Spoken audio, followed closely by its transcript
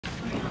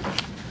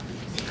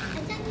I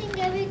think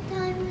every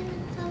time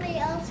when somebody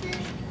else is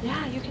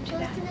Yeah, you can do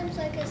close that. to them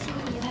so I can see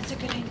you. That's a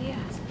good idea.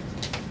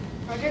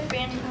 Frederick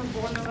Banting was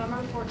born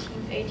November 14,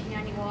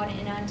 1891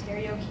 in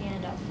Ontario,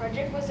 Canada.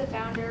 Frederick was the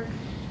founder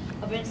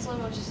of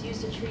insulin, which is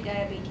used to treat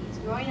diabetes.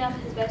 Growing up,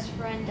 his best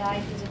friend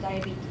died because of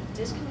diabetes.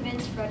 This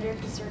convinced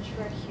Frederick to search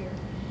for a cure.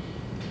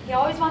 He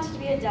always wanted to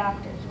be a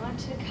doctor. He went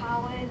to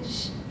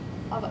college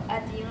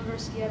at the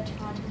University of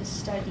Toronto to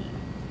study.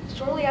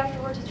 Shortly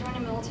afterwards, he joined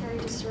the military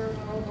to serve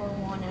in World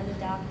War I as a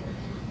doctor.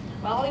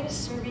 While he was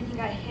serving, he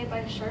got hit by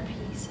a sharp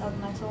piece of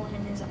metal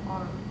in his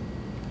arm.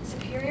 A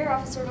superior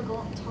officer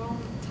told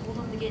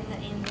him to get in the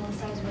ambulance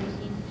that was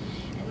waiting,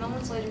 and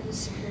moments later, his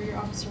superior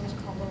officer was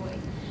called away.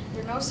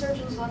 There were no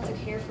surgeons left to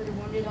care for the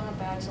wounded on the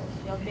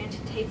battlefield.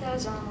 Banting taped out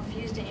his arm,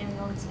 refused the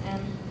ambulance,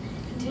 and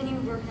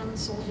continued working on the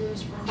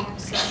soldiers for the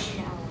next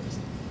 17 hours.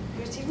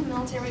 He received the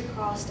Military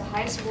Cross, the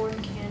highest award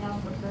in Canada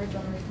for courage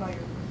under fire.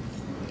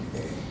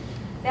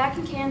 Back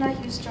in Canada,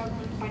 he was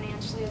struggling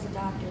financially as a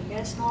doctor. He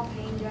had a small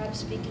paying job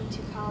speaking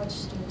to college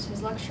students.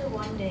 His lecture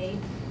one day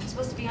was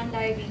supposed to be on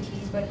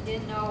diabetes, but he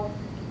didn't know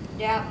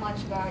that much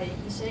about it.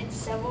 He studied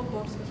several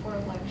books before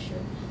the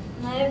lecture.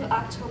 On the night of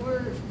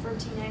October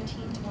 13,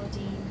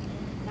 1920,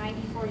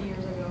 94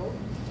 years ago,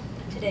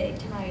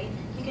 tonight,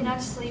 he could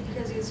not sleep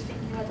because he was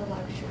thinking about the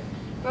lecture.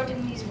 He wrote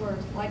in these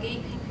words: like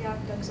 8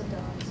 pancreatic ducts of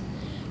dogs.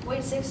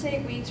 Wait 6 to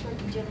 8 weeks for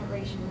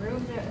degeneration.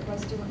 Remove the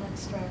residue and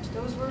extract.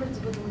 Those words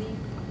would lead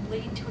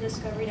to a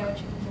discovery that would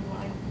change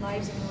the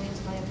lives of millions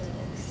of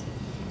diabetics.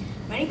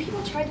 Many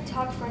people tried to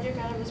talk Frederick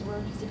out of his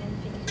work because they didn't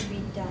think it could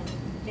be done.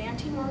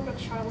 Banting worked with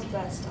Charles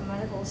Best, a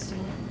medical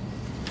student,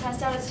 to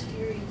test out his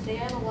theories. They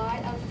had a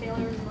lot of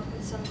failures and worked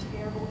with some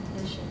terrible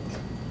conditions.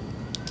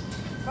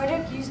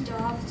 Frederick used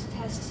dogs to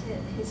test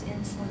his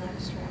insulin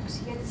extracts.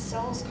 He had to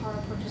sell his car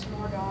and purchase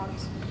more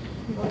dogs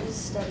for his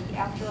study.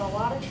 After a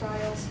lot of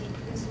trials, he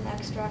produced an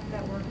extract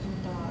that worked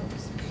with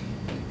dogs.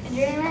 In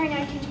January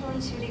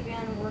 1922, they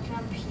began working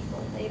on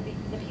people.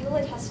 The people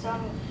they tested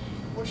on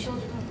were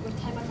children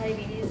with type 1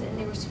 diabetes, and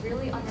they were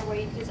severely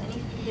underweight because any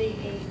food they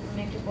ate would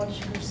make their blood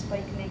sugar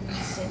spike and make them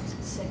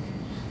sick.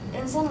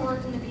 Insulin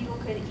worked and the people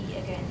could eat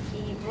again.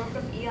 He worked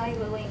with Eli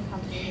Lilly and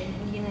Company in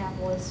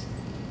Indianapolis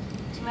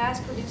to mass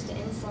produce the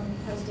insulin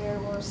because there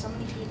were so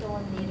many people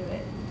in need of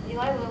it.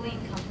 Eli Lilly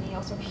and Company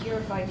also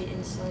purified the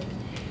insulin.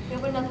 He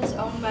opened up his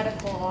own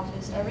medical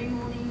office. Every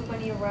morning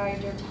when he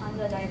arrived, there were tons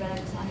of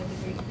diabetics on the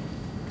street.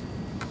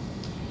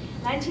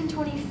 In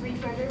 1923,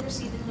 Frederick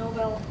received the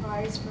Nobel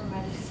Prize for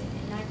Medicine.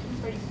 In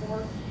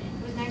 1934,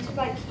 he was knighted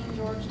by King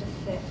George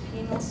V. He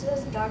enlisted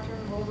as a doctor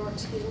in World War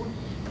II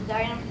and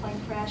died in a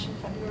plane crash on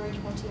February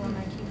 21,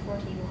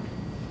 1941.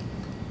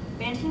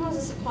 Banting was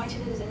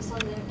disappointed his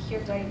insulin didn't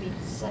cure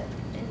diabetes.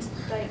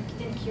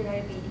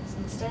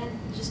 Instead,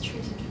 just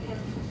treated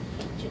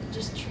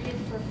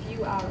for a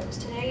few hours.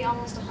 Today,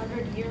 almost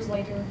 100 years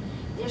later,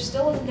 there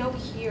still is no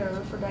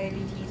cure for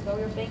diabetes, but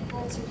we are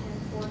thankful to him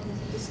for his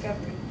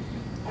discovery.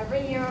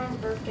 Every year on his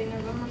birthday,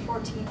 November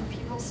 14th,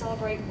 people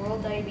celebrate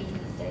World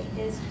Diabetes Day.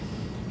 His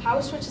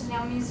house, which is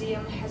now a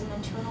museum, has an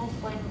eternal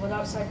flame lit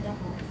outside the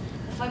home.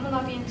 The flame will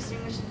not be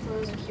extinguished until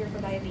there is a cure for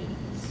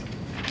diabetes.